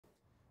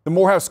The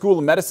Morehouse School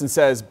of Medicine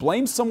says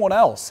blame someone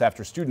else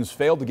after students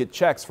failed to get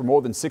checks for more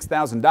than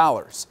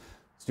 $6,000.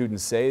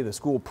 Students say the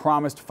school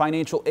promised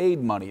financial aid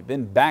money,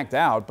 then backed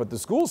out, but the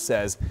school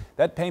says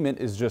that payment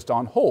is just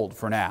on hold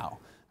for now.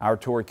 Our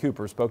Tori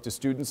Cooper spoke to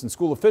students and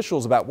school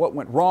officials about what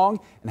went wrong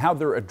and how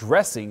they're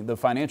addressing the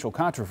financial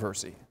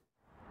controversy.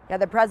 Yeah,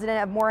 the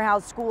president of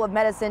Morehouse School of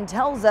Medicine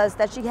tells us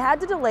that she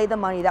had to delay the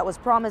money that was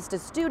promised to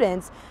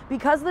students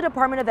because the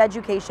Department of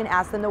Education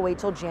asked them to wait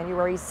till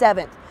January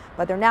 7th.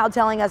 But they're now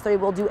telling us they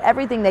will do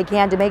everything they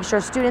can to make sure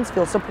students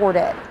feel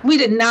supported. We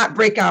did not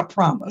break our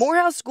promise.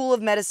 Morehouse School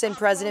of Medicine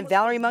President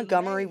Valerie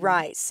Montgomery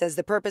Rice says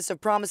the purpose of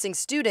promising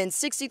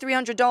students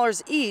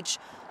 $6,300 each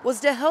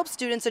was to help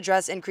students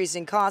address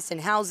increasing costs in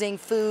housing,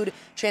 food,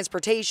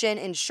 transportation,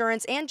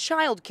 insurance, and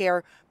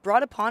childcare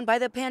brought upon by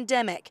the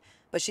pandemic.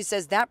 But she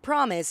says that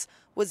promise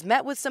was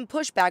met with some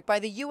pushback by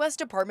the U.S.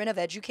 Department of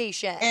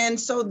Education. And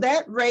so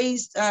that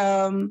raised,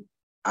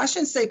 I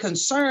shouldn't say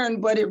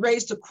concern, but it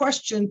raised a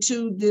question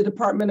to the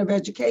Department of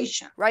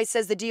Education. Rice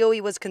says the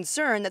DOE was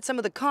concerned that some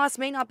of the costs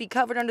may not be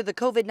covered under the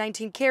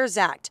COVID-19 CARES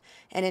Act.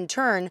 And in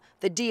turn,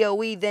 the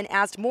DOE then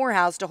asked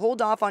Morehouse to hold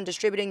off on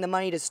distributing the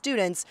money to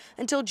students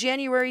until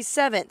January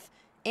 7th.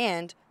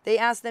 And they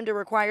asked them to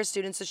require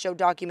students to show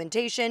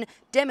documentation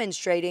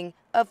demonstrating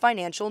a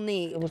financial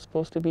need. It was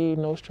supposed to be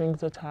no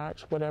strings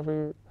attached,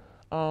 whatever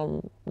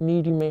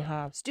need you may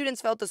have.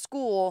 Students felt the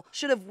school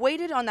should have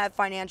waited on that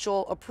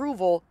financial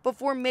approval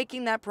before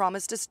making that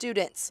promise to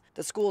students.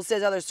 The school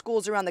says other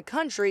schools around the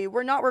country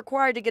were not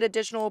required to get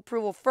additional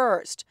approval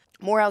first.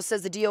 Morehouse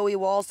says the DOE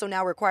will also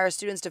now require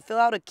students to fill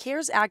out a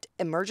CARES Act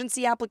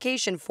emergency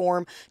application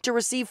form to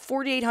receive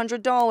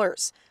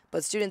 $4,800.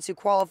 But students who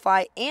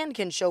qualify and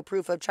can show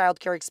proof of child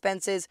care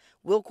expenses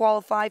will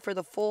qualify for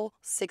the full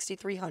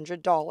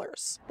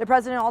 $6,300. The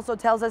president also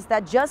tells us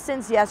that just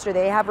since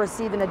yesterday, they have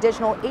received an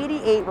additional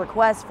 88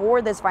 requests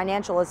for this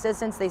financial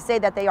assistance. They say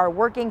that they are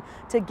working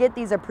to get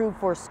these approved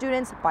for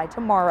students by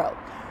tomorrow.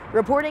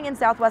 Reporting in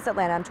Southwest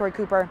Atlanta, I'm Tori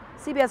Cooper,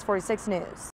 CBS 46 News.